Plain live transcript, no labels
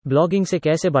Blogging से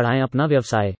कैसे बढ़ाएं अपना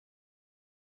व्यवसाय।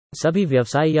 सभी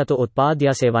व्यवसाय या तो उत्पाद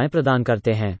या सेवाएं प्रदान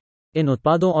करते हैं। इन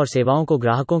उत्पादों और सेवाओं को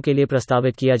ग्राहकों के लिए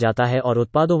प्रस्तावित किया जाता है और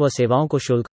उत्पादों व सेवाओं को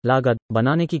शुल्क, लागत,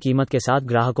 बनाने की कीमत के साथ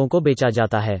ग्राहकों को बेचा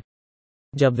जाता है।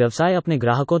 जब व्यवसाय अपने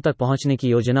ग्राहकों तक पहुंचने की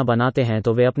योजना बनाते हैं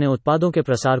तो वे अपने उत्पादों के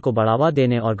प्रसार को बढ़ावा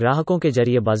देने और ग्राहकों के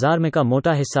जरिए बाजार में का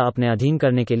मोटा हिस्सा अपने अधीन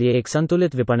करने के लिए एक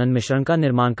संतुलित विपणन मिश्रण का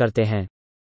निर्माण करते हैं।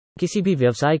 किसी भी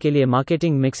व्यवसाय के लिए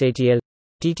मार्केटिंग मिक्स ATL,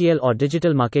 TTL और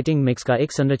डिजिटल मार्केटिंग मिक्स का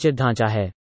एक संरचित ढांचा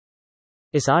है।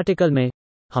 इस आर्टिकल में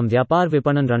हम व्यापार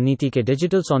विपणन रणनीति के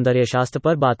डिजिटल सौंदर्य शास्त्र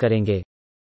पर बात करेंगे।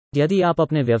 यदि आप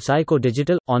अपने व्यवसाय को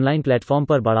डिजिटल ऑनलाइन प्लेटफॉर्म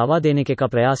पर बढ़ावा देने का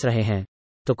प्रयास रहे हैं,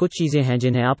 तो कुछ चीजें हैं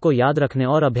जिन्हें आपको याद रखने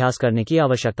और अभ्यास करने की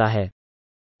आवश्यकता है।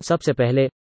 सबसे पहले,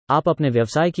 आप अपने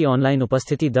व्यवसाय की ऑनलाइन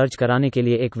उपस्थिति दर्ज कराने के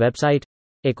लिए एक वेबसाइट,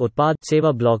 एक उत्पाद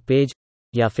सेवा ब्लॉग पेज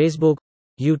या फेसबुक,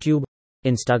 यूट्यूब,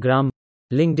 इंस्टाग्राम,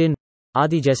 लिंक्डइन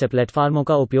आदि जैसे प्लेटफॉर्मों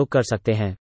का उपयोग कर सकते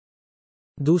हैं।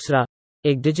 दूसरा,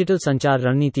 एक डिजिटल संचार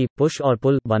रणनीति पुश और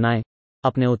पुल बनाएं।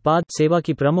 अपने उत्पाद सेवा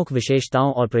की प्रमुख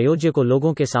विशेषताओं और प्रयोज्य को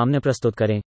लोगों के सामने प्रस्तुत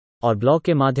करें और ब्लॉग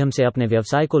के माध्यम से अपने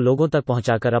व्यवसाय को लोगों तक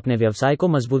पहुंचाकर अपने व्यवसाय को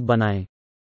मजबूत बनाएं।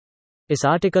 इस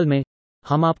आर्टिकल में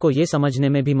हम आपको ये समझने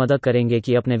में भी मदद करेंगे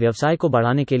कि अपने व्यवसाय को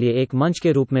बढ़ाने के लिए एक मंच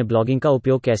के रूप में ब्लॉगिंग का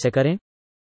उपयोग कैसे करें।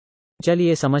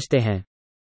 चलिए समझते हैं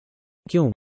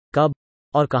क्यों, कब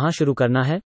और कहां शुरू करना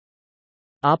है।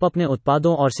 आप अपने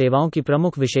उत्पादों और सेवाओं की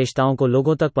प्रमुख विशेषताओं को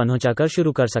लोगों तक पहुंचाकर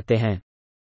शुरू कर सकते हैं।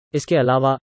 इसके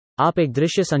अलावा आप एक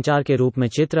दृश्य संचार के रूप में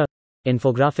चित्र,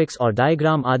 इन्फोग्राफिक्स और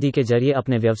डायग्राम आदि के जरिए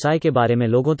अपने व्यवसाय के बारे में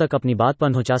लोगों तक अपनी बात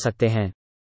पहुंचा सकते हैं।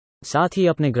 साथ ही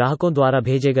अपने ग्राहकों द्वारा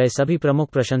भेजे गए सभी प्रमुख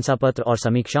प्रशंसा पत्र और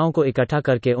समीक्षाओं को इकट्ठा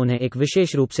करके उन्हें एक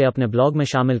विशेष रूप से अपने ब्लॉग में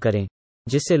शामिल करें,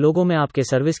 जिससे लोगों में आपके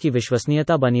सर्विस की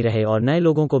विश्वसनीयता बनी रहे और नए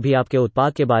लोगों को भी आपके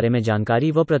उत्पाद के बारे में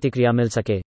जानकारी व प्रतिक्रिया मिल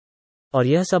सके। और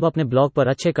यह सब अपने ब्लॉग पर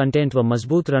अच्छे कंटेंट व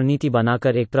मजबूत रणनीति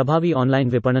बनाकर एक प्रभावी ऑनलाइन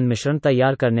विपणन मिश्रण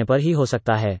तैयार करने पर ही हो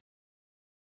सकता है।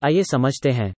 आइए समझते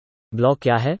हैं, ब्लॉग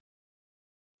क्या है।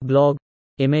 ब्लॉग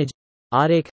इमेज,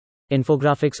 आरेख,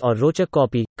 इन्फोग्राफिक्स और रोचक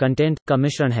कॉपी कंटेंट का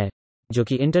मिश्रण है, जो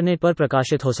कि इंटरनेट पर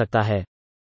प्रकाशित हो सकता है।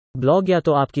 ब्लॉग या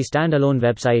तो आपकी स्टैंड अलोन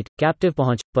वेबसाइट, कैप्टिव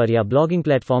पहुंच पर या ब्लॉगिंग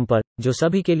प्लेटफॉर्म पर, जो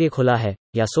सभी के लिए खुला है,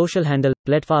 या social handle,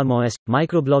 platform OS,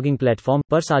 micro blogging platform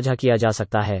पर साझा किया जा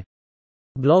सकता है।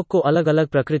 ब्लॉग को अलग अलग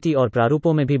प्रकृति और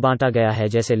प्रारूपों में भी बांटा गया है,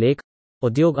 जैसे लेख,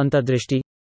 उद्योग अंतर्दृष्टि,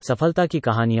 सफलता की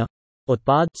कहानियां,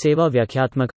 उत्पाद सेवा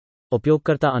व्याख्यात्मक,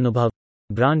 उपयोगकर्ता अनुभव,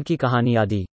 ब्रांड की कहानी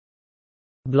आदि।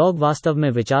 ब्लॉग वास्तव में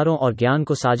विचारों और ज्ञान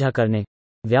को साझा करने,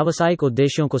 व्यावसायिक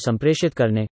उद्देश्यों को संप्रेषित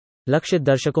करने, लक्षित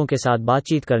दर्शकों के साथ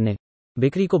बातचीत करने,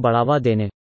 बिक्री को बढ़ावा देने,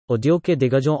 उद्योग के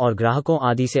दिग्गजों और ग्राहकों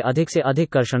आदि से अधिक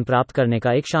कर्षण प्राप्त करने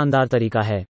का एक शानदार तरीका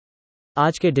है।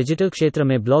 आज के डिजिटल क्षेत्र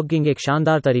में ब्लॉगिंग एक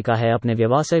शानदार तरीका है अपने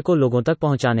व्यवसाय को लोगों तक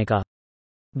पहुंचाने का।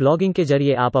 ब्लॉगिंग के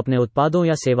जरिए आप अपने उत्पादों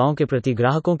या सेवाओं के प्रति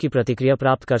ग्राहकों की प्रतिक्रिया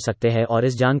प्राप्त कर सकते हैं और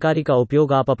इस जानकारी का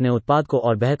उपयोग आप अपने उत्पाद को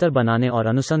और बेहतर बनाने और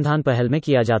अनुसंधान पहल में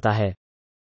किया जाता है।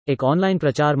 एक ऑनलाइन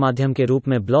प्रचार माध्यम के रूप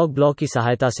में ब्लॉग की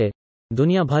सहायता से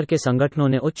दुनिया भर के संगठनों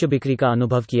ने उच्च बिक्री का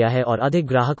अनुभव किया है और अधिक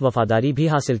ग्राहक वफादारी भी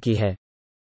हासिल की है।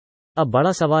 अब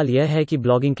बड़ा सवाल यह है कि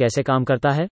ब्लॉगिंग कैसे काम करता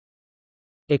है।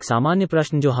 एक सामान्य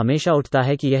प्रश्न जो हमेशा उठता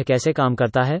है कि यह कैसे काम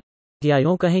करता है, या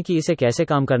यूं कहें कि इसे कैसे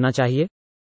काम करना चाहिए।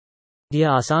 यह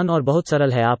आसान और बहुत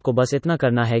सरल है। आपको बस इतना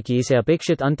करना है कि इसे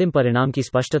अपेक्षित अंतिम परिणाम की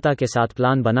स्पष्टता के साथ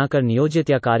प्लान बनाकर नियोजित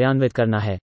या कार्यान्वित करना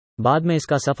है। बाद में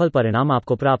इसका सफल परिणाम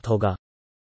आपको प्राप्त होगा।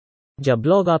 जब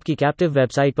ब्लॉग आपकी कैप्टिव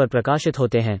वेबसाइट पर प्रकाशित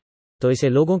होते हैं, तो इसे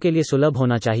लोगों के लिए सुलभ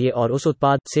होना चाहिए और उस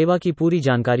उत्पाद सेवा की पूरी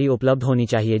जानकारी उपलब्ध होनी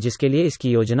चाहिए जिसके लिए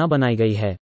इसकी योजना बनाई गई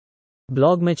है।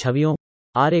 ब्लॉग में छवियों,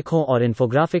 आरेखों और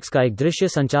इन्फोग्राफिक्स का एक दृश्य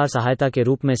संचार सहायता के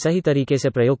रूप में सही तरीके से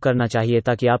प्रयोग करना चाहिए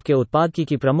ताकि आपके उत्पाद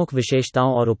की प्रमुख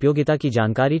विशेषताओं और उपयोगिता की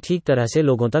जानकारी ठीक तरह से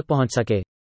लोगों तक पहुंच सके।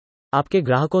 आपके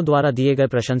ग्राहकों द्वारा दिए गए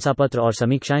प्रशंसा पत्र और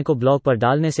समीक्षाएं को ब्लॉग पर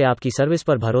डालने से आपकी सर्विस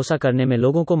पर भरोसा करने में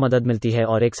लोगों को मदद मिलती है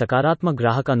और एक सकारात्मक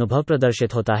ग्राहक अनुभव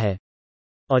प्रदर्शित होता है।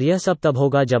 और यह सब तब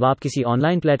होगा जब आप किसी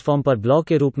ऑनलाइन प्लेटफॉर्म पर ब्लॉग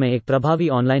के रूप में एक प्रभावी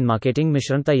ऑनलाइन मार्केटिंग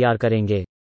मिश्रण तैयार करेंगे।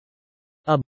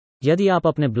 अब यदि आप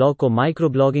अपने ब्लॉग को micro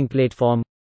blogging platform,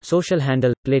 social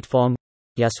handle platform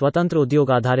या स्वतंत्र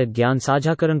उद्योग आधारित ज्ञान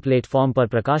साझाकरण प्लेटफॉर्म पर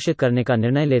प्रकाशित करने का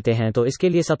निर्णय लेते हैं, तो इसके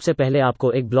लिए सबसे पहले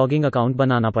आपको एक ब्लॉगिंग अकाउंट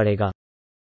बनाना पड़ेगा।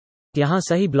 यहां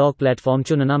सही ब्लॉग प्लेटफॉर्म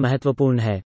चुनना महत्वपूर्ण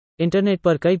है। इंटरनेट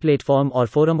पर कई प्लेटफॉर्म और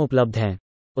फोरम उपलब्ध हैं।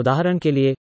 उदाहरण के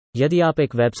लिए, यदि आप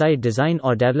एक वेबसाइट डिजाइन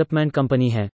और डेवलपमेंट कंपनी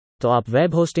हैं, तो आप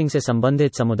वेब होस्टिंग से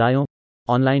संबंधित समुदायों,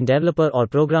 ऑनलाइन डेवलपर और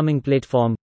प्रोग्रामिंग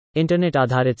प्लेटफॉर्म, इंटरनेट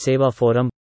आधारित सेवा फोरम,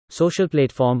 सोशल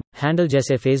प्लेटफॉर्म हैंडल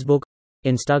जैसे फेसबुक,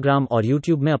 इंस्टाग्राम और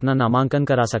यूट्यूब में अपना नामांकन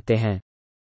करा सकते हैं।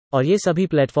 और ये सभी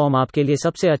प्लेटफॉर्म आपके लिए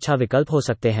सबसे अच्छा विकल्प हो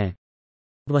सकते हैं।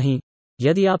 वहीं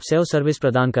यदि आप सेवा सर्विस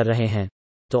प्रदान कर रहे हैं,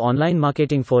 तो online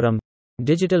marketing forum,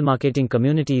 digital marketing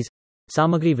communities,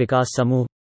 सामग्री विकास समूह,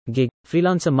 gig,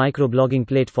 freelancer, micro blogging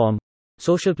platform,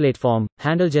 social platform,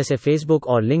 handle जैसे फेसबुक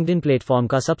और लिंक्डइन प्लेटफॉर्म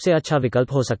का सबसे अच्छा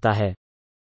विकल्प हो सकता है।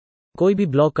 कोई भी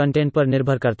ब्लॉग कंटेंट पर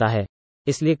निर्भर करता है,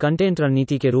 इसलिए कंटेंट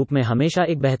रणनीति के रूप में हमेशा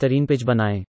एक बेहतरीन पिच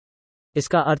बनाएं।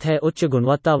 इसका अर्थ है उच्च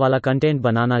गुणवत्ता वाला कंटेंट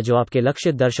बनाना जो आपके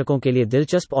लक्षित दर्शकों के लिए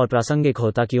दिलचस्प और प्रासंगिक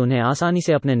हो ताकि उन्हें आसानी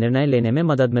से अपने निर्णय लेने में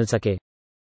मदद मिल सके।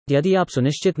 यदि आप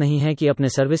सुनिश्चित नहीं हैं कि अपने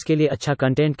सर्विस के लिए अच्छा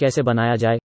कंटेंट कैसे बनाया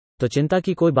जाए, तो चिंता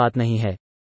की कोई बात नहीं है।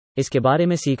 इसके बारे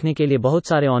में सीखने के लिए बहुत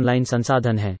सारे ऑनलाइन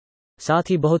संसाधन हैं। साथ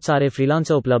ही बहुत सारे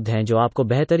फ्रीलांसर उपलब्ध हैं जो आपको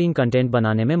बेहतरीन कंटेंट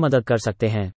बनाने में मदद कर सकते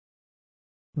हैं।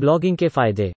 ब्लॉगिंग के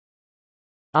फायदे।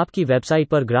 आपकी वेबसाइट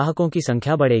पर ग्राहकों की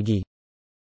संख्या बढ़ेगी।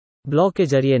 ब्लॉग के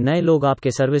जरिए नए लोग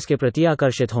आपके सर्विस के प्रति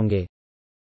आकर्षित होंगे।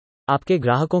 आपके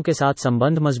ग्राहकों के साथ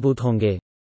संबंध मजबूत होंगे।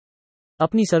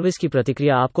 अपनी सर्विस की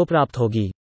प्रतिक्रिया आपको प्राप्त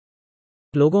होगी।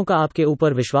 लोगों का आपके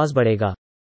ऊपर विश्वास बढ़ेगा।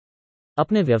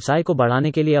 अपने व्यवसाय को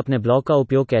बढ़ाने के लिए अपने ब्लॉग का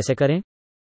उपयोग कैसे करें?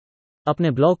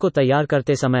 अपने ब्लॉग को तैयार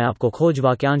करते समय आपको खोज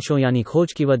वाक्यांशों यानी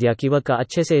खोज कीवर्ड या कीवर्ड का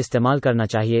अच्छे से इस्तेमाल करना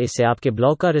चाहिए। इससे आपके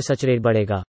ब्लॉग का रिसर्च रेट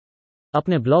बढ़ेगा।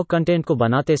 अपने ब्लॉग कंटेंट को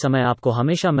बनाते समय आपको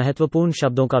हमेशा महत्वपूर्ण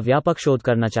शब्दों का व्यापक शोध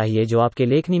करना चाहिए जो आपके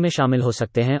लेखनी में शामिल हो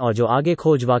सकते हैं और जो आगे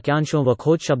खोज वाक्यांशों व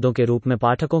खोज शब्दों के रूप में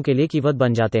पाठकों के लिए कीवर्ड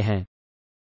बन जाते हैं।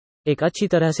 एक अच्छी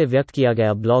तरह से व्यक्त किया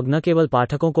गया ब्लॉग न केवल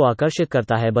पाठकों को आकर्षित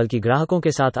करता है बल्कि ग्राहकों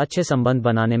के साथ अच्छे संबंध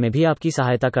बनाने में भी आपकी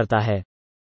सहायता करता है।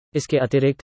 इसके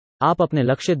अतिरिक्त आप अपने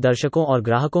लक्षित दर्शकों और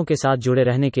ग्राहकों के साथ जुड़े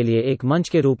रहने के लिए एक मंच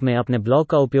के रूप में अपने ब्लॉग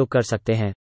का उपयोग कर सकते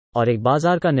हैं और एक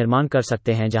बाजार का निर्माण कर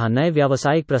सकते हैं जहां नए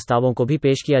व्यावसायिक प्रस्तावों को भी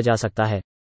पेश किया जा सकता है,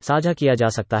 साझा किया जा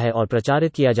सकता है और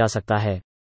प्रचारित किया जा सकता है।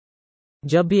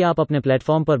 जब भी आप अपने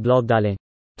प्लेटफॉर्म पर ब्लॉग डालें,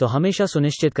 तो हमेशा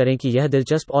सुनिश्चित करें कि यह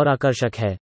दिलचस्प और आकर्षक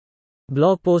है।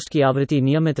 ब्लॉग पोस्ट की आवृत्ति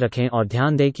नियमित रखें और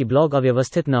ध्यान दें कि ब्लॉग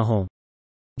अव्यवस्थित न हो।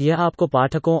 यह आपको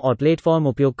पाठकों और प्लेटफॉर्म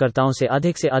उपयोगकर्ताओं से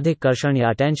अधिक कर्षण या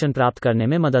अटेंशन प्राप्त करने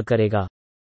में मदद करेगा।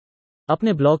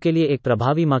 अपने ब्लॉग के लिए एक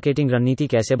प्रभावी मार्केटिंग रणनीति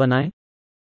कैसे बनाएं?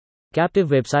 कैप्टिव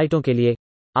वेबसाइटों के लिए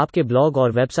आपके ब्लॉग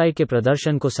और वेबसाइट के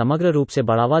प्रदर्शन को समग्र रूप से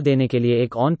बढ़ावा देने के लिए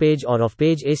एक ऑन पेज और of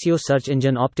page SEO search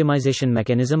engine optimisation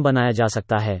mechanism बनाया जा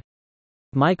सकता है।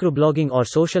 माइक्रो ब्लॉगिंग और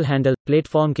सोशल हैंडल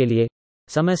प्लेटफॉर्म के लिए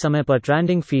समय समय पर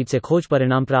ट्रेंडिंग फीड से खोज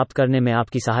परिणाम प्राप्त करने में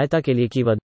आपकी सहायता के लिए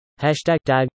कीवर्ड, हैशटैग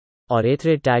टैग और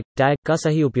एथरेड टैग का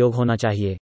सही उपयोग होना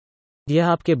चाहिए। यह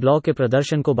आपके ब्लॉग के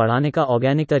प्रदर्शन को बढ़ाने का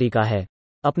ऑर्गेनिक तरीका है।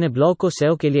 अपने ब्लॉग को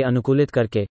SEO के लिए अनुकूलित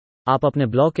करके आप अपने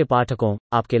ब्लॉग के पाठकों,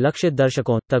 आपके लक्षित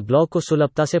दर्शकों तक ब्लॉग को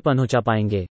सुलभता से पहुंचा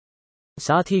पाएंगे।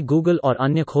 साथ ही गूगल और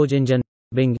अन्य खोज इंजन,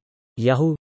 बिंग,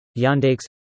 याहू, यांडेक्स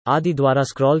आदि द्वारा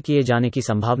स्क्रॉल किए जाने की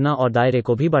संभावना और दायरे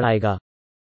को भी बढ़ाएगा।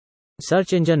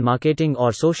 सर्च इंजन मार्केटिंग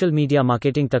और सोशल मीडिया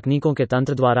मार्केटिंग तकनीकों के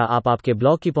तंत्र द्वारा आप आपके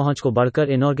ब्लॉग की पहुंच को बढ़कर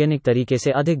इनऑर्गेनिक तरीके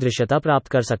से अधिक दृश्यता प्राप्त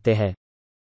कर सकते हैं।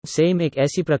 सेम एक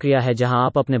ऐसी प्रक्रिया है जहां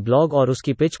आप अपने ब्लॉग और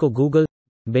उसकी पिच को गूगल,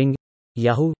 बिंग,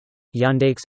 याहू,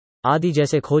 यांडेक्स आदि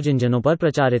जैसे खोज इंजनों पर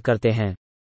प्रचारित करते हैं।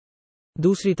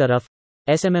 दूसरी तरफ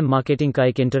SMM मार्केटिंग का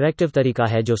एक इंटरैक्टिव तरीका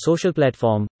है जो सोशल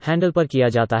प्लेटफॉर्म हैंडल पर किया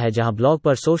जाता है जहां ब्लॉग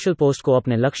पर सोशल पोस्ट को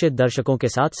अपने लक्षित दर्शकों के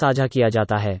साथ साझा किया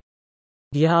जाता है।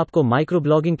 यह आपको माइक्रो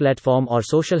ब्लॉगिंग प्लेटफॉर्म और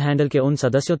सोशल हैंडल के उन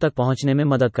सदस्यों तक पहुंचने में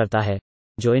मदद करता है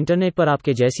जो इंटरनेट पर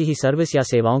आपके जैसी ही सर्विस या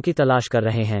सेवाओं की तलाश कर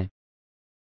रहे हैं।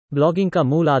 ब्लॉगिंग का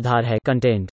मूल आधार है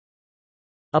कंटेंट।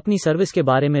 अपनी सर्विस के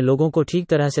बारे में लोगों को ठीक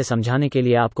तरह से समझाने के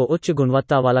लिए आपको उच्च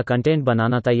गुणवत्ता वाला कंटेंट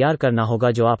बनाना तैयार करना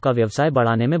होगा जो आपका व्यवसाय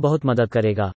बढ़ाने में बहुत मदद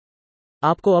करेगा।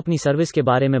 आपको अपनी सर्विस के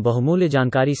बारे में बहुमूल्य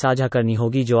जानकारी साझा करनी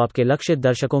होगी जो आपके लक्षित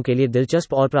दर्शकों के लिए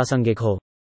दिलचस्प और प्रासंगिक हो।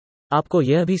 आपको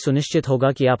यह भी सुनिश्चित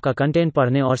होगा कि आपका कंटेंट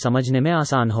पढ़ने और समझने में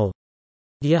आसान हो।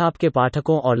 यह आपके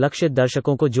पाठकों और लक्षित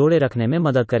दर्शकों को जोड़े रखने में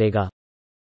मदद करेगा।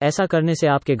 ऐसा करने से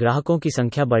आपके ग्राहकों की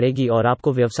संख्या बढ़ेगी और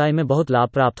आपको व्यवसाय में बहुत लाभ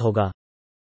प्राप्त होगा।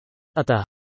 अतः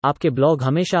आपके ब्लॉग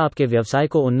हमेशा आपके व्यवसाय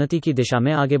को उन्नति की दिशा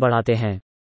में आगे बढ़ाते हैं।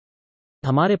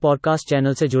 हमारे पॉडकास्ट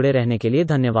चैनल से जुड़े रहने के लिए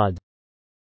धन्यवाद।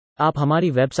 आप हमारी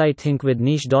वेबसाइट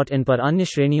thinkwithniche.in पर अन्य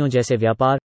श्रेणियों जैसे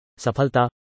व्यापार, सफलता,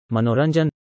 मनोरंजन,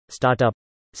 स्टार्टअप,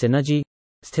 सिनर्जी,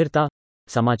 स्थिरता,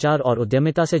 समाचार और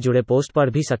उद्यमिता से जुड़े पोस्ट पढ़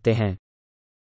भी सकते हैं।